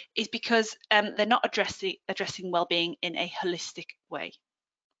work is because they're not addressing wellbeing in a holistic way.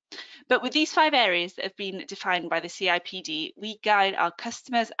 But with these 5 areas that have been defined by the CIPD, we guide our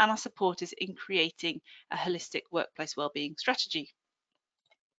customers and our supporters in creating a holistic workplace wellbeing strategy.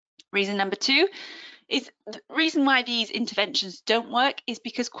 Reason number 2 is the reason why these interventions don't work is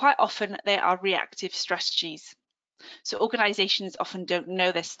because quite often they are reactive strategies. So organisations often don't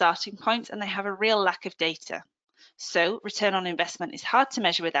know their starting points and they have a real lack of data. So return on investment is hard to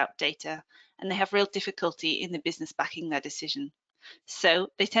measure without data, and they have real difficulty in the business backing their decision. So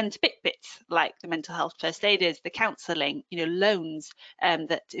they tend to pick bits like the mental health first aiders, the counselling, loans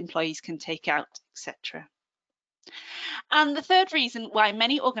that employees can take out, etc. And the third reason why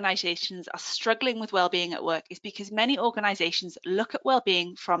many organisations are struggling with wellbeing at work is because many organisations look at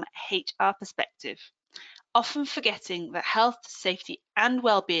wellbeing from a HR perspective, often forgetting that health, safety and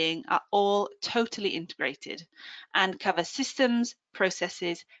wellbeing are all totally integrated and cover systems,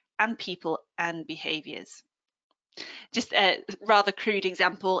 processes and people and behaviours. Just a rather crude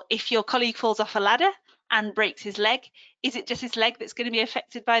example, if your colleague falls off a ladder and breaks his leg, is it just his leg that's going to be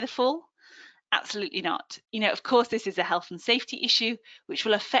affected by the fall? Absolutely not. Of course, this is a health and safety issue which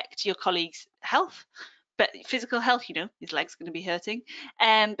will affect your colleague's health, but physical health, his leg's going to be hurting,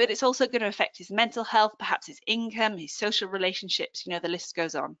 but it's also going to affect his mental health, perhaps his income, his social relationships, the list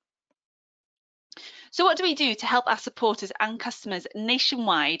goes on. So what do we do to help our supporters and customers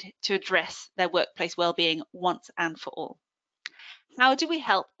nationwide to address their workplace wellbeing once and for all? How do we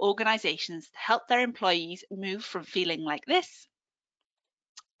help organisations to help their employees move from feeling like this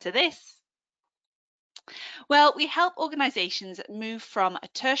to this? Well, we help organisations move from a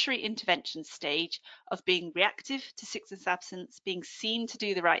tertiary intervention stage of being reactive to sickness absence, being seen to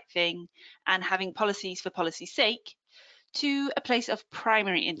do the right thing and having policies for policy's sake, to a place of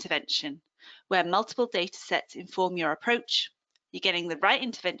primary intervention, where multiple data sets inform your approach, you're getting the right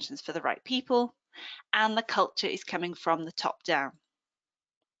interventions for the right people, and the culture is coming from the top down.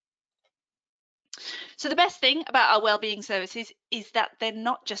 So the best thing about our wellbeing services is that they're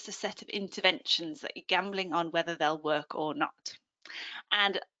not just a set of interventions that you're gambling on whether they'll work or not.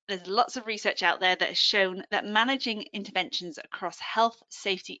 And there's lots of research out there that has shown that managing interventions across health,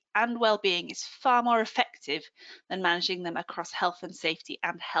 safety and wellbeing is far more effective than managing them across health and safety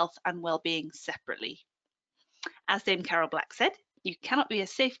and health and wellbeing separately. As Dame Carol Black said, you cannot be a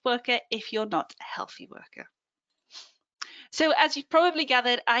safe worker if you're not a healthy worker. So as you've probably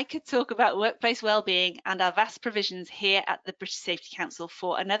gathered, I could talk about workplace wellbeing and our vast provisions here at the British Safety Council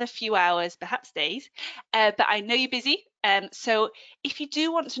for another few hours, perhaps days, but I know you're busy. So if you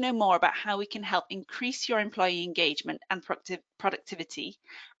do want to know more about how we can help increase your employee engagement and productivity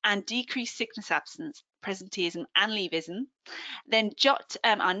and decrease sickness absence, presenteeism and leaveism, then jot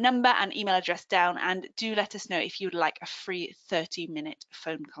our number and email address down and do let us know if you'd like a free 30-minute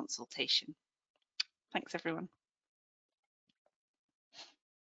phone consultation. Thanks, everyone.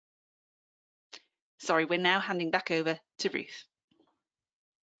 Sorry, we're now handing back over to Ruth.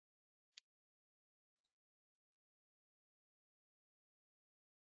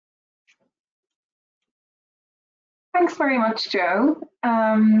 Thanks very much, Jo.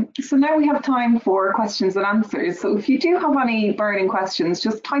 So now we have time for questions and answers. So if you do have any burning questions,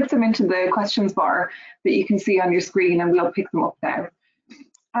 just type them into the questions bar that you can see on your screen and we'll pick them up now.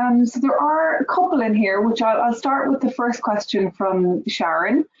 So there are a couple in here, which I'll start with the first question from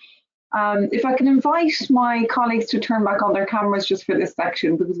Sharon. If I can invite my colleagues to turn back on their cameras just for this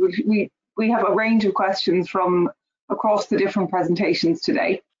section, because we have a range of questions from across the different presentations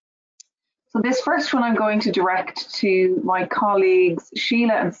today. So this first one I'm going to direct to my colleagues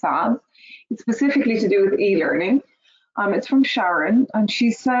Sheila and Saz. It's specifically to do with e-learning. It's from Sharon, and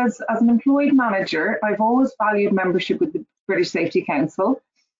she says, as an employed manager, I've always valued membership with the British Safety Council.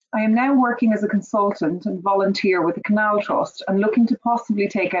 I am now working as a consultant and volunteer with the Canal Trust and looking to possibly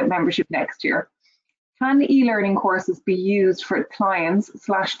take out membership next year. Can e-learning courses be used for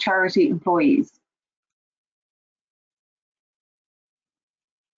clients/charity employees?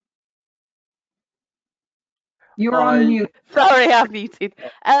 You're on mute. Sorry, I'm muted.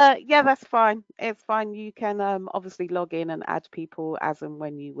 Yeah, that's fine. It's fine. You can obviously log in and add people as and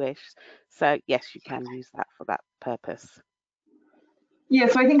when you wish. So yes, you can use that for that purpose. Yeah,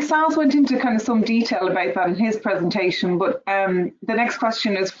 so I think Saz went into kind of some detail about that in his presentation, but the next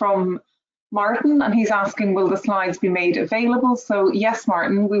question is from Martin, and he's asking, will the slides be made available? So yes,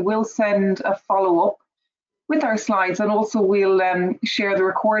 Martin, we will send a follow-up with our slides, and also we'll share the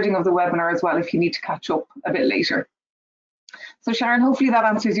recording of the webinar as well if you need to catch up a bit later. So Sharon, hopefully that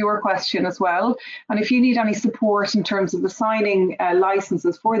answers your question as well. And if you need any support in terms of assigning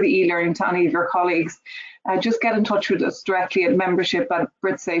licenses for the e-learning to any of your colleagues, just get in touch with us directly at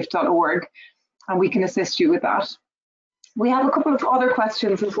membership@britsafe.org and we can assist you with that. We have a couple of other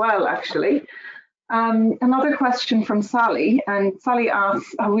questions as well, actually. Another question from Sally, and Sally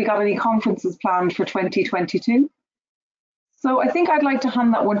asks, have we got any conferences planned for 2022? So I think I'd like to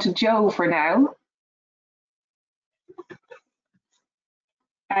hand that one to Joe for now.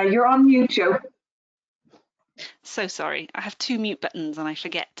 You're on mute, Joe. So sorry, I have 2 mute buttons and I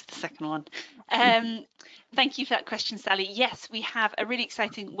forget the second one. Thank you for that question, Sally. Yes, we have a really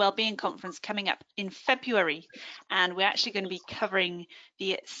exciting wellbeing conference coming up in February, and we're actually going to be covering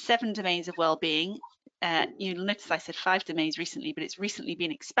the 7 domains of wellbeing. You'll notice I said 5 domains recently, but it's recently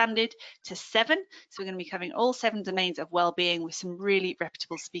been expanded to 7. So we're going to be covering all 7 domains of wellbeing with some really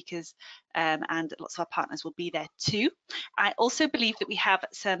reputable speakers, and lots of our partners will be there too. I also believe that we have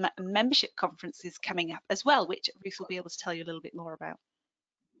some membership conferences coming up as well, which Ruth will be able to tell you a little bit more about.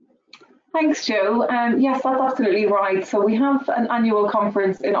 Thanks, Joe. Yes, that's absolutely right. So we have an annual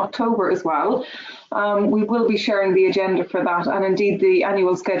conference in October as well. We will be sharing the agenda for that, and indeed the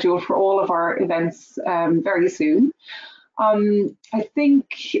annual schedule for all of our events very soon. I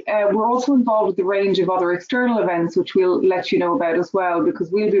think we're also involved with a range of other external events, which we'll let you know about as well, because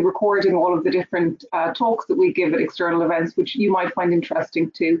we'll be recording all of the different talks that we give at external events, which you might find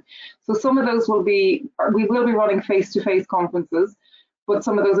interesting too. So some of those we will be running face-to-face conferences, but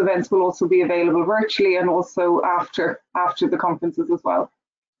some of those events will also be available virtually and also after the conferences as well.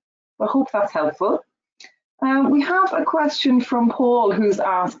 I hope that's helpful. We have a question from Paul, who's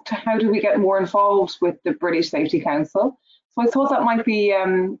asked, how do we get more involved with the British Safety Council? So I thought that might be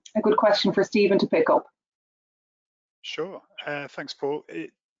a good question for Stephen to pick up. Sure, thanks, Paul.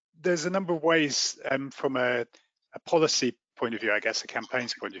 There's a number of ways from a policy point of view, I guess, a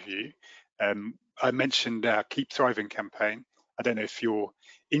campaign's point of view. I mentioned our Keep Thriving campaign. I don't know if you're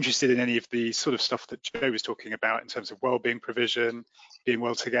interested in any of the sort of stuff that Joe was talking about in terms of wellbeing provision, being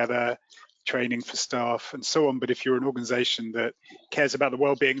well together, training for staff and so on. But if you're an organisation that cares about the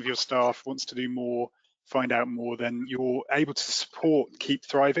well-being of your staff, wants to do more, find out more, then you're able to support Keep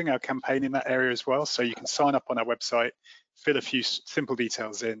Thriving, our campaign in that area as well. So you can sign up on our website, fill a few simple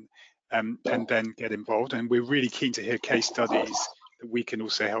details in, and then get involved. And we're really keen to hear case studies that we can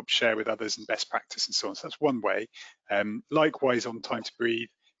also help share with others and best practice and so on. So that's one way. Likewise, on Time to Breathe,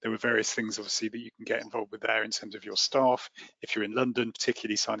 there were various things obviously that you can get involved with there in terms of your staff. If you're in London,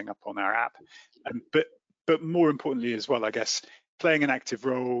 particularly signing up on our app. But more importantly as well, I guess, playing an active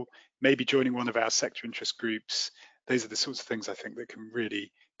role, maybe joining one of our sector interest groups. Those are the sorts of things I think that can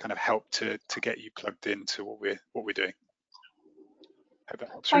really kind of help to get you plugged into what we're doing. Hope that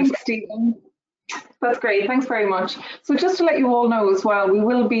helps. Thanks, Stephen. That's great, thanks very much. So just to let you all know as well, we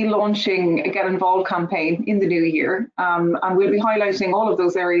will be launching a Get Involved campaign in the new year, and we'll be highlighting all of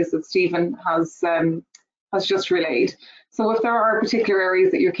those areas that Stephen has just relayed. So if there are particular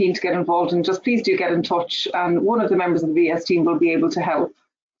areas that you're keen to get involved in, just please do get in touch, and one of the members of the VS team will be able to help.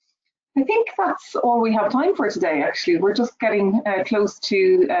 I think that's all we have time for today, actually. We're just getting close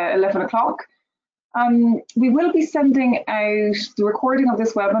to 11 o'clock. We will be sending out the recording of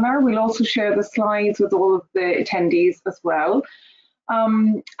this webinar. We'll also share the slides with all of the attendees as well.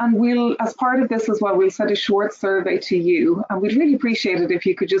 And we'll, as part of this as well, we'll send a short survey to you. And we'd really appreciate it if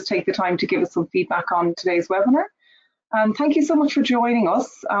you could just take the time to give us some feedback on today's webinar. And thank you so much for joining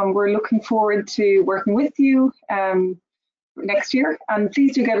us. We're looking forward to working with you next year. And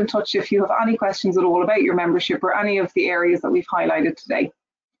please do get in touch if you have any questions at all about your membership or any of the areas that we've highlighted today.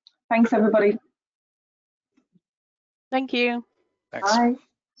 Thanks, everybody. Thank you. Thanks. Bye.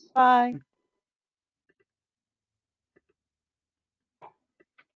 Bye.